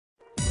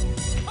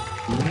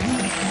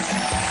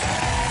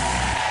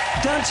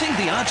Dancing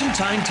the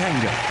Argentine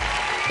Tango,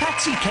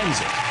 Patsy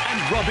Kensit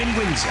and Robin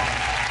Windsor.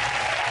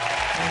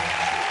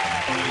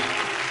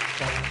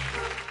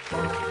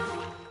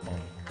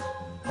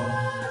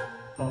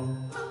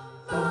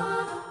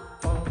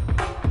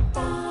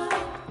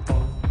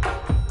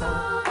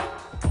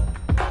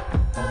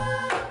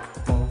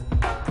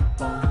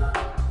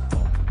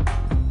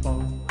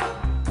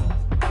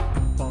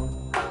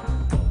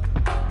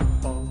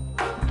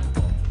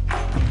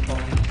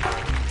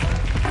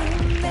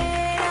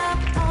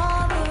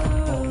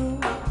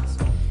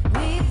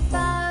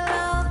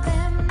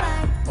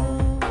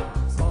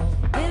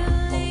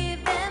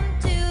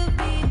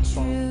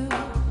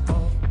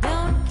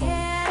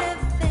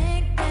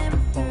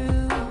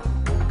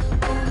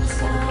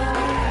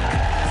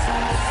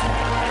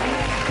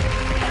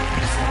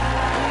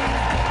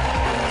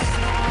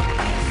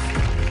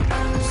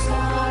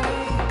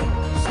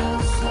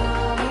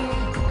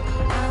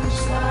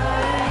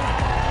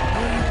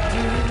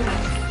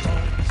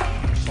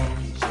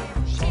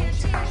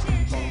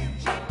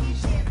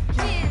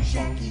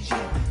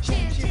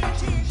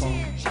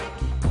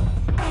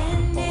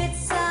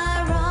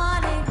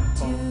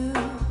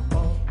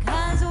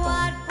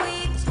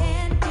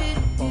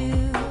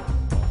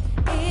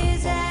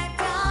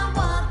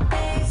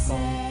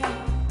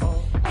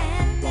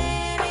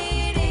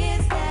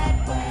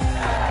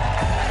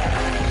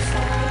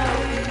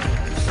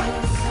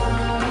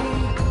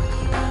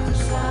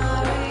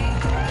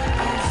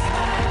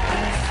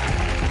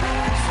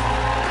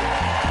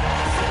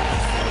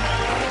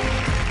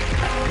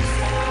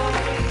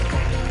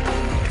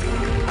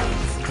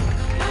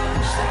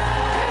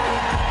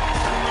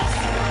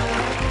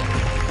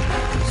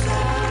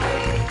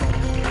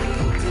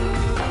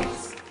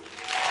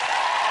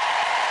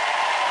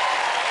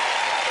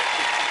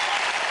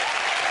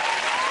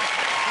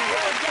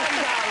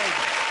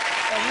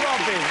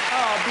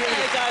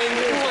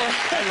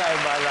 Hello,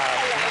 my love.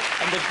 Hello.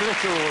 And the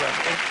glitter all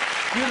over.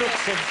 You look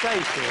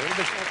sensational.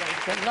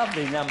 It's a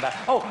lovely number.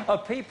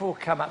 Oh, people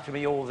come up to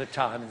me all the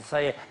time and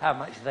say how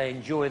much they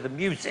enjoy the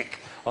music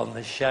on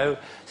the show.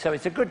 So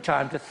it's a good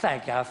time to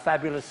thank our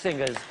fabulous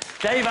singers,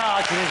 Dave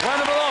Arch and his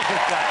wonderful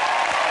orchestra.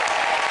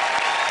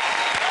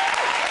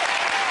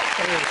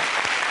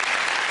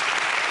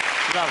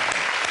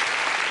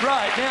 Lovely.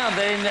 Right, now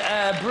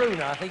then,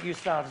 Bruno, I think you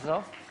start us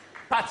off.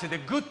 Patsy, the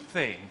good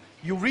thing,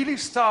 you really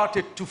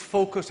started to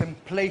focus and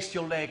place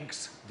your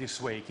legs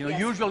this week. You know,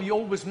 usually you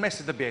always mess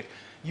it a bit.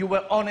 You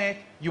were on it,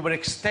 you were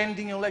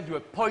extending your leg, you were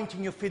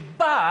pointing your feet,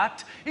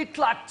 but it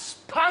lacks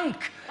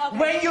spunk. Okay.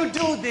 When you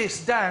do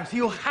this dance,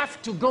 you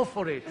have to go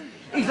for it.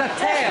 It's a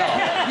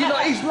tale. You know,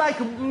 it's like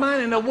a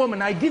man and a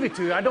woman. I give it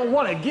to you. I don't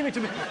want it. Give it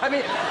to me. I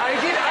mean, I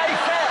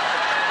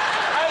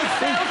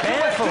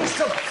felt too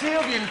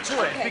subservient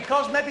to it,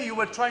 because maybe you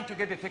were trying to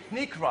get the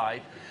technique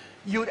right.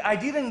 I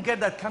didn't get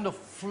that kind of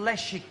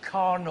fleshy,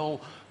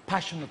 carnal,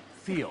 passionate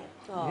feel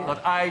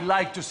that I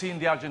like to see in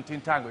the Argentine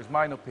Tango. It's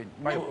my opinion.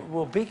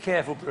 Well, be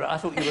careful, Bruno. I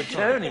thought you were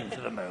turning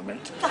for the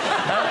moment.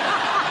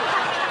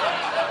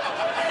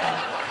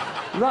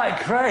 Right,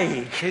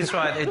 Craig. He's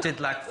right. It did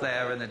lack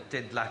flair and it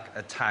did lack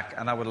attack,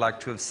 and I would like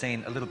to have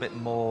seen a little bit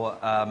more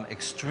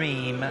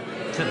extreme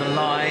to the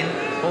line.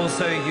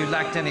 Also, you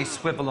lacked any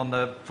swivel on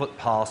the foot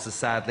passes,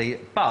 sadly,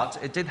 but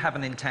it did have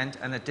an intent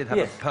and it did have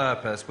a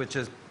purpose, which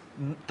is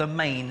the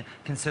main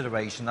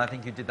consideration. I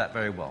think you did that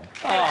very well.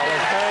 Oh,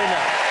 that's very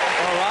nice.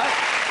 All right.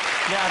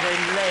 Now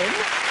then, Len.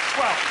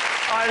 Well,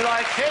 I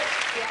liked it.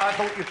 Yeah. I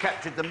thought you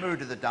captured the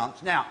mood of the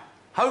dance. Now,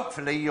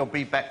 hopefully you'll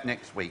be back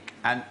next week.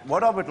 And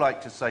what I would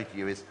like to say to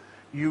you is,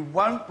 you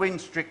won't win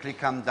Strictly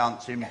Come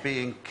Dancing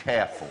being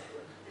careful.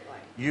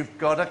 You've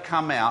got to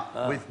come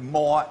out with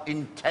more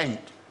intent.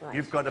 Right.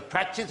 You've got to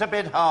practice a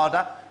bit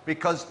harder,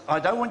 because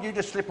I don't want you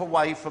to slip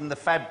away from the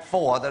Fab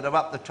Four that are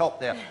up the top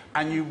there.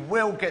 And you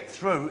will get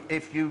through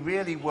if you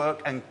really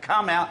work and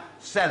come out,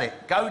 sell it.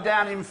 Go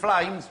down in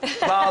flames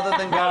rather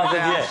than go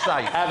down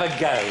safe. Have a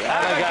go.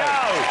 Have a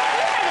go.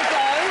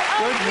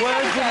 Good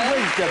words of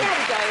wisdom.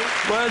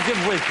 Words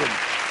of wisdom.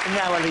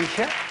 Now,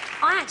 Alicia.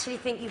 I actually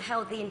think you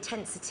held the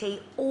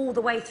intensity all the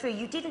way through.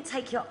 You didn't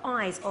take your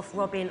eyes off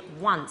Robin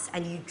once,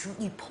 and you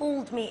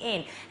pulled me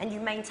in, and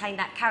you maintained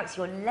that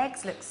character. Your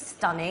legs look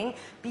stunning,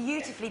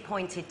 beautifully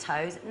pointed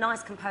toes,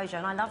 nice composure,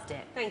 and I loved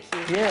it. Thank you.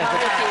 Yeah,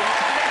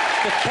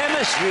 the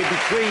chemistry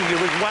between you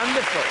was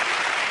wonderful.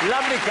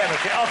 Lovely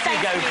chemistry. Off you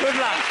go. Good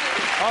luck.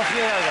 Off you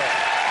go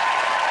there.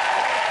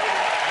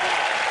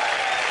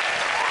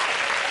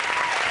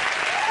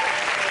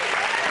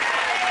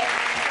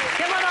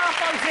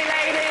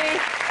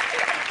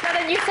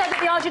 You said that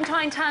the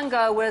Argentine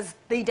Tango was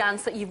the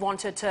dance that you've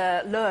wanted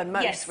to learn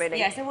most, really.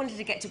 Yes, I wanted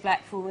to get to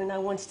Blackpool and I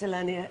wanted to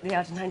learn the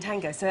Argentine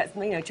Tango, so that's,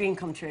 you know, dream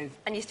come true.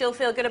 And you still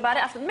feel good about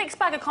it after the mixed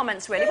bag of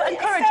comments, really, but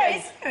encouraging.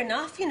 It's very nice.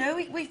 enough. You know,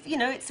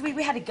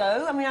 we had a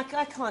go. I mean, I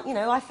can't. You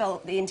know, I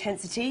felt the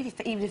intensity,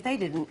 even if they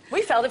didn't.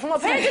 We felt it from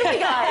up here, didn't we,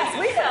 guys?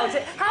 We felt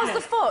it. How's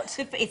the foot?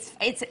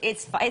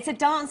 It's a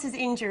dancer's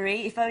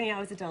injury. If only I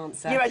was a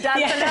dancer. You're a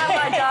dancer now,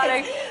 my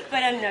darling. But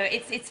no,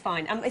 it's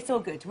fine. It's all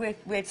good.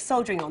 We're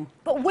soldiering on.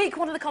 But week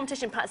 1 of the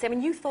competition, Patsy, I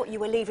mean, you thought you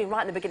were leaving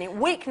right in the beginning.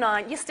 Week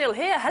 9, you're still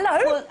here. Hello.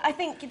 Well, I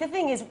think the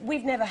thing is,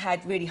 we've never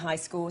had really high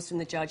scores from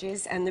the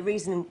judges, and the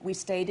reason we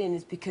stayed in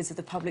is because of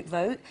the public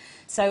vote.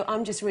 So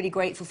I'm just really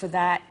grateful for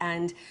that,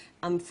 and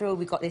I'm thrilled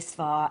we got this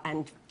far,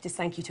 and just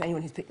thank you to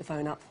anyone who's picked the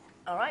phone up.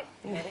 All right,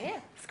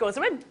 here. Scores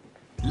are in.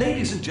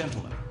 Ladies and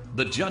gentlemen,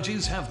 the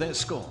judges have their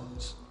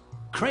scores.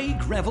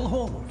 Craig Revel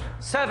Hall.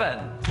 7.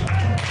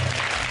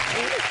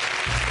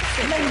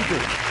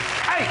 Langdon.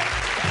 8.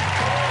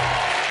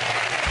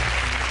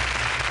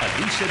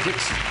 Alicia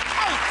Dixon. 8.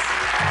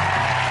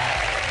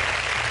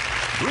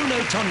 Bruno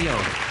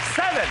Tognoni.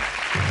 7.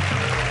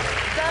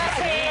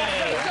 13.